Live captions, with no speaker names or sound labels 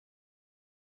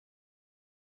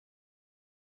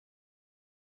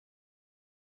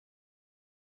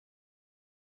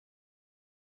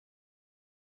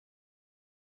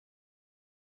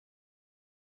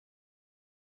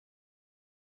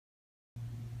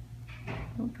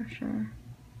No pressure.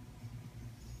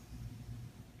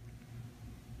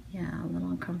 Yeah, a little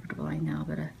uncomfortable, I know,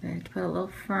 but if I put a little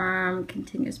firm,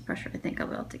 continuous pressure, I think I'll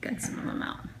be able to get some of them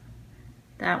out.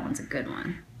 That one's a good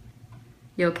one.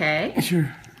 You okay?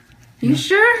 Sure. You Yeah.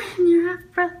 sure? In your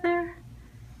half breath there?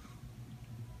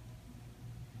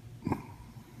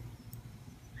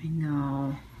 I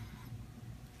know.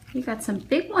 You got some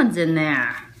big ones in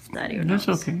there. That your nose.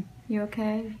 That's okay. You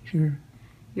okay? Sure.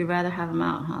 You'd rather have them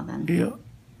out, huh, then? Yeah.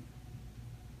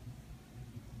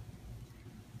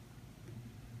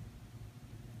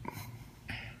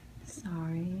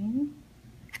 Sorry.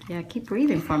 Yeah, keep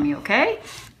breathing for me, okay?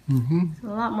 Mm-hmm. There's a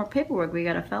lot more paperwork we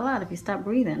gotta fill out if you stop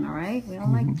breathing, all right? We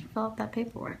don't like to fill out that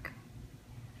paperwork.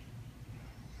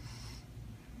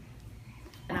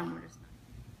 That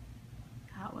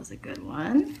was a good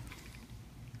one.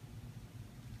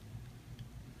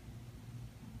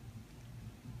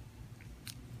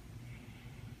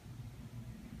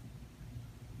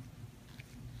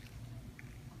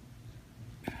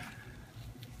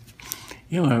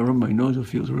 Yeah, when I rub my nose, it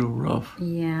feels real rough.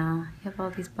 Yeah, you have all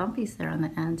these bumpies there on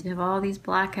the ends. You have all these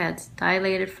blackheads,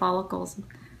 dilated follicles,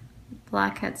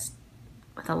 blackheads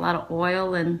with a lot of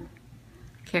oil and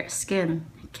skin,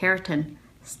 keratin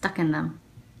stuck in them.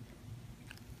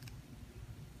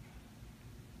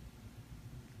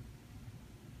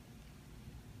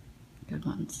 Good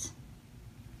ones.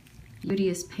 Beauty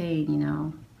is pain, you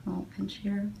know. Oh, pinch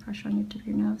here, pressure on your tip of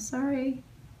your nose. Sorry.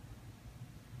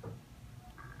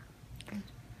 Good.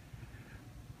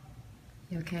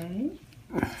 You okay?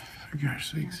 For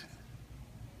gosh sakes.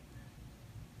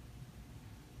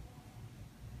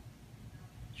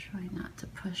 Try not to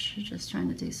push. You're just trying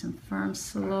to do some firm,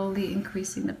 slowly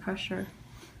increasing the pressure.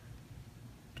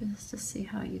 Just to see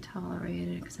how you tolerate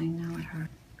it, because I know it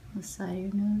hurts. On the side of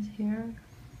your nose here.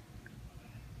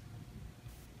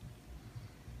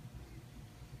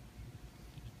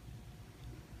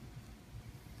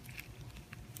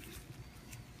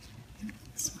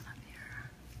 This one up here.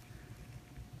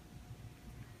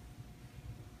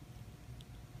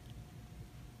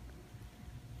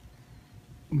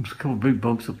 There's a couple big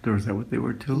bumps up there. Is that what they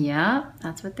were too? Yeah,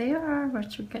 that's what they are. We're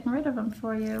getting rid of them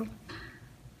for you.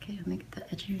 Okay, let me get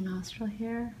the edge of your nostril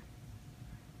here.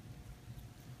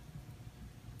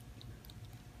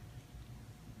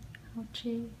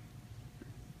 Ouchie.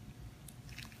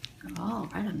 Oh,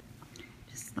 right on.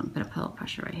 Just a little bit of pillow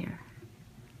pressure right here.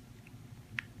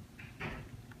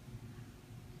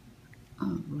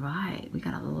 All right, we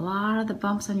got a lot of the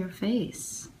bumps on your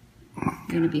face.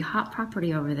 You're gonna be hot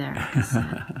property over there.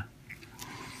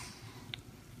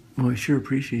 Well, I sure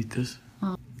appreciate this.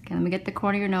 Okay, let me get the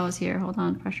corner of your nose here. Hold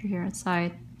on, pressure here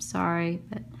inside. Sorry,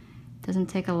 but it doesn't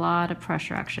take a lot of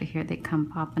pressure actually here. They come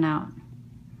popping out.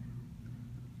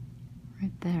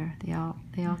 Right there, they all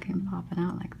came popping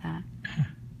out like that.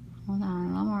 Hold on, a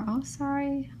little more. Oh,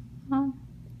 sorry. A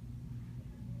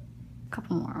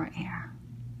couple more right here.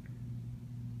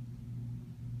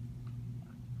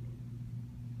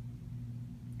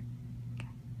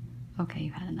 Okay,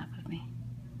 you've had enough of me.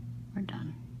 We're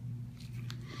done.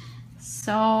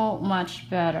 So much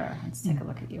better. Let's take a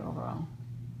look at you overall.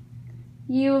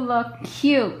 You look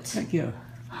cute. Thank you.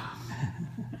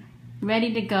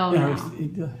 Ready to go now.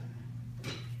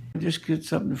 Just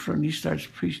gets up in front and he starts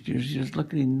preaching. He's just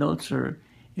looking at notes or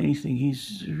anything.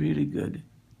 He's really good.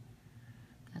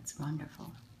 That's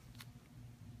wonderful.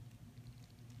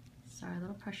 Sorry, a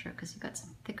little pressure because you've got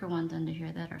some thicker ones under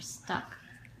here that are stuck.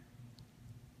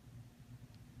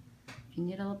 If you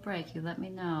need a little break, you let me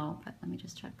know. But let me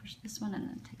just try to push this one and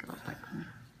then take a little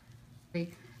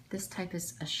break. This type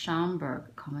is a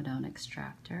Schomburg comedone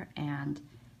extractor, and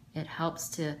it helps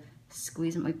to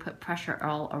squeeze them. We put pressure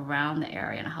all around the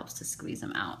area, and it helps to squeeze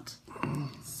them out.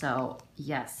 So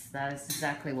yes, that is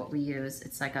exactly what we use.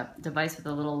 It's like a device with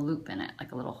a little loop in it,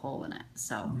 like a little hole in it.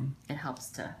 So it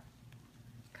helps to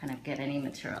kind of get any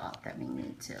material out that we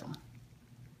need to.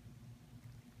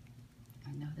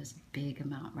 I know there's a big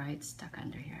amount, right, stuck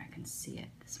under here. I can see it,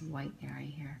 this white area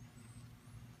here.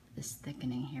 This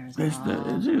thickening here is all...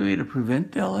 Is there a way to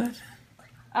prevent all that?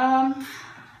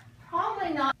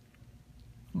 Probably not.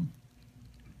 There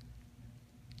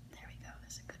we go,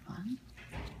 that's a good one.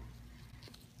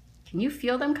 Can you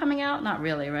feel them coming out? Not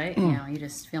really, right? You know, you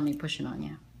just feel me pushing on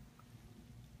you.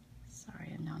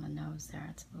 Sorry, I'm on the nose there.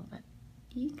 It's a little bit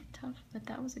tough, but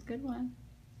that was a good one.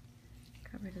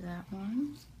 Got rid of that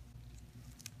one.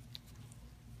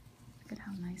 Look at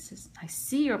how nice this... I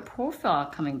see your profile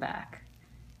coming back.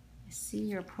 I see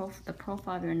your the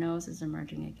profile of your nose is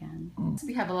emerging again. So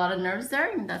we have a lot of nerves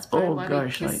there, and that's probably why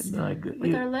we kiss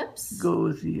with our lips. Go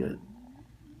with the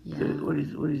Yeah. What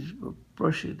he's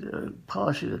brushing,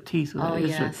 polishing the teeth. Oh, It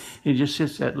yes. It just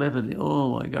sits that lip and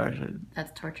oh my gosh.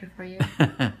 That's torture for you?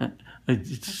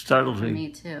 It startles For me. me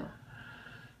too.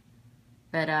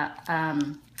 But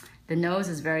the nose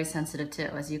is very sensitive too,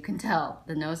 as you can tell.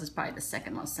 The nose is probably the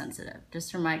second most sensitive.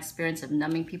 Just from my experience of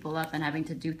numbing people up and having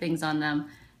to do things on them,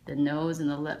 the nose and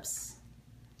the lips.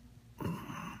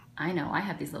 I know, I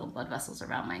have these little blood vessels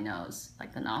around my nose,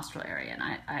 like the nostril area, and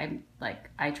I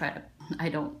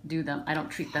don't do them, I don't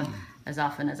treat them as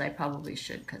often as I probably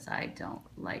should because I don't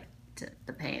like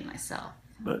the pain myself.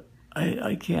 But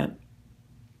I can't.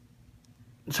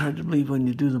 It's hard to believe when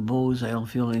you do the bows, I don't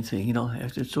feel anything, you know,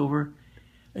 after it's over.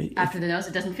 After the nose,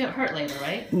 it doesn't feel hurt later,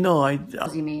 right? No,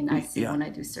 You mean, I see yeah. when I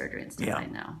do surgery and stuff, Yeah. I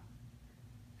know.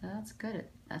 That's good.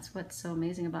 That's what's so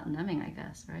amazing about numbing, I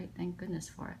guess, right? Thank goodness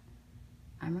for it.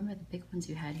 I remember the big ones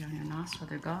you had here on your nostril,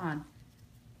 they're gone.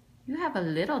 You have a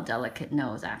little delicate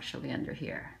nose actually under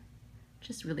here.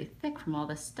 Just really thick from all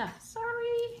this stuff.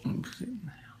 Sorry.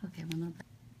 Okay, one little bit.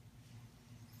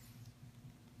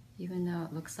 Even though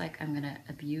it looks like I'm gonna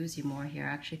abuse you more here, I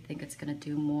actually think it's gonna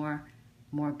do more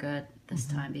good this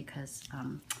time because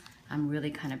I'm really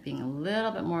kind of being a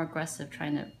little bit more aggressive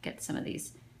trying to get some of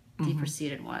these deeper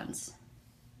seated ones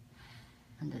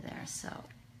under there. So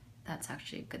that's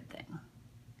actually a good thing.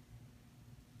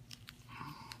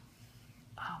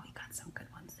 Oh, we got some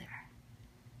good ones there.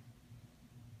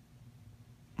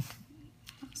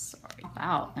 I'm sorry.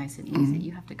 Out nice and easy.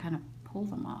 You have to kind of pull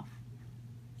them off.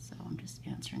 So I'm just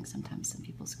answering sometimes some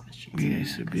people's questions.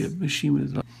 Yes, it'd be a machine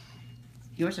with.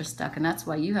 Yours are stuck, and that's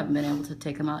why you haven't been able to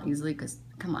take them out easily. Because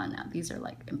come on now, these are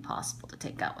like impossible to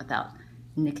take out without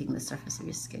nicking the surface of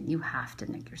your skin. You have to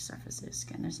nick your surface of your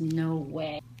skin. There's no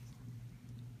way.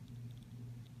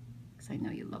 Because I know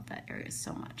you love that area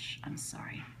so much. I'm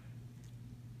sorry.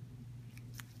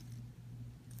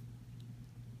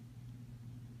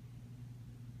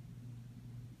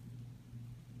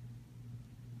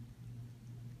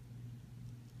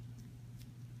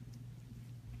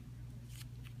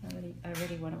 I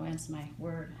already want to answer my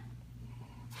word.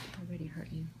 I already hurt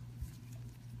you.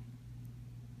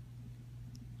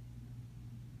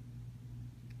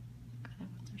 Other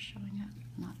ones are showing up,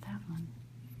 not that one.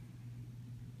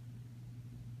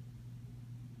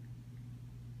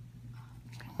 Oh,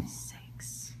 for goodness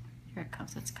sakes. Here it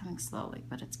comes. It's coming slowly,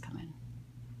 but it's coming.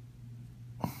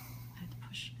 I have to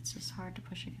push. It's just hard to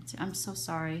push against it. I'm so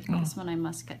sorry. Oh. This one I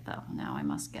must get, though. Now I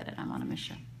must get it. I'm on a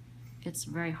mission. It's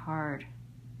very hard.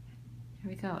 Here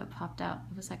we go. It popped out.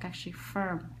 It was like actually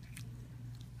firm.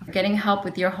 Getting help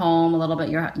with your home a little bit.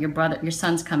 Your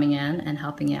son's coming in and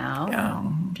helping you out,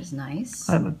 which is nice.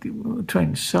 I'm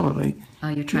trying to sell it. Oh,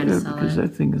 you're trying to sell because it? I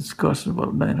think it's costing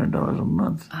about $900 a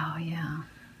month. Oh, yeah.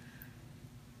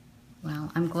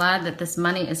 Well, I'm glad that this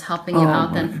money is helping you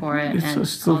out then for it,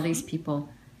 and all these people.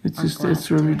 It's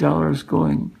where every dollar is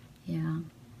going. Yeah.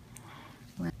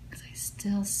 Because I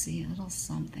still see a little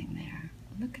something there.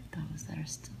 Look at those that are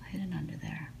still hidden under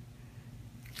there.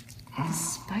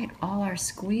 Despite all our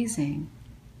squeezing.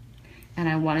 And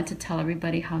I wanted to tell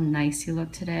everybody how nice you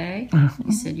look today.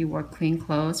 You said you wore clean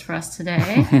clothes for us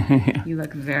today. You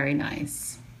look very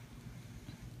nice.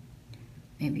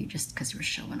 Maybe just because you were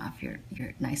showing off your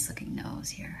nice looking nose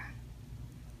here.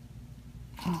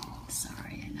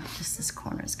 Sorry, I know. Just this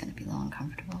corner is going to be a little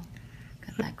uncomfortable.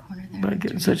 Got that corner there. But I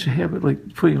get in such a habit,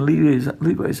 like putting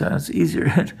Levi's on, it's easier.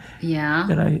 Yeah.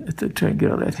 And I have to try and get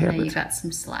out of that habit. Yeah, you got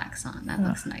some slacks on. That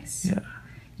looks nice. Yeah.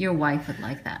 Your wife would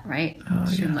like that, right?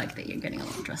 She'd like that you're getting a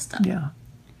little dressed up. Yeah.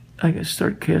 I can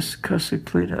start cussing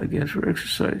clean again for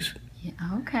exercise. Yeah,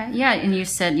 okay. Yeah, and you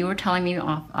said, you were telling me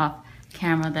off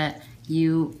camera that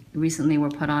you recently were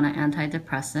put on an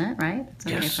antidepressant, right? It's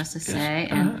okay for us to say.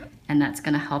 And that's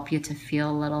going to help you to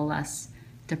feel a little less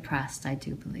depressed, I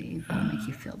do believe. It'll make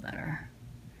you feel better.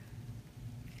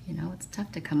 You know, it's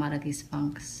tough to come out of these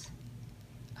funks.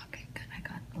 Okay, good. I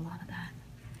got a lot of that.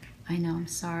 I know, I'm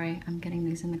sorry. I'm getting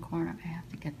these in the corner. I have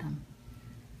to get them.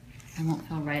 I won't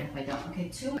feel right if I don't.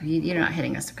 Okay, you're not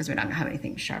hitting us because we're not going to have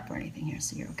anything sharp or anything here,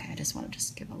 so you're okay. I just want to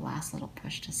just give a last little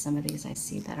push to some of these I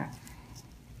see that are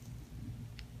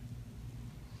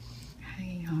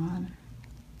hanging on.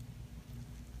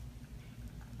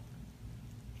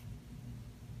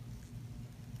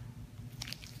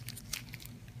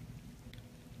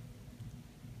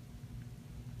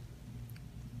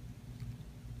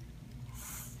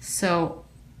 So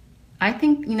I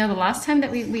think, you know, the last time that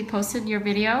we posted your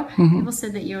video, people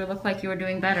said that you looked like you were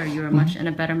doing better. You were much in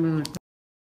a better mood.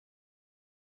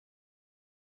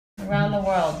 Around the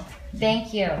world.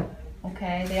 Thank you.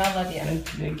 Okay, they all love you.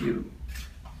 Thank you.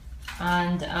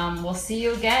 And we'll see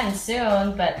you again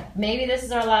soon, but maybe this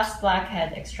is our last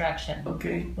blackhead extraction.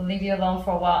 Okay. We'll leave you alone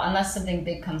for a while, unless something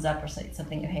big comes up or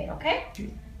something you hate, okay?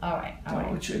 Okay. All right, all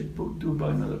right. What should I do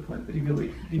about another appointment?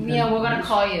 Yeah, we're gonna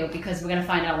call you because we're gonna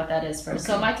find out what that is first.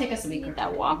 So it might take us a week. Get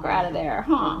that walker out of there,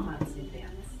 huh?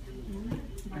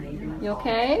 You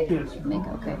okay? Yes.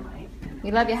 Okay.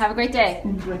 We love you. Have a great day.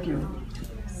 Thank you.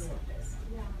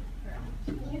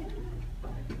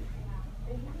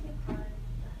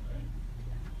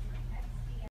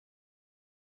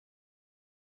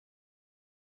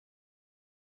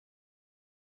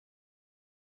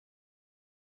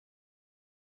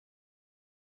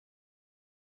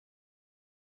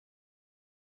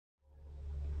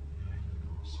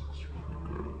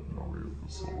 Now we have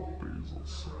this little basal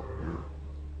cell here.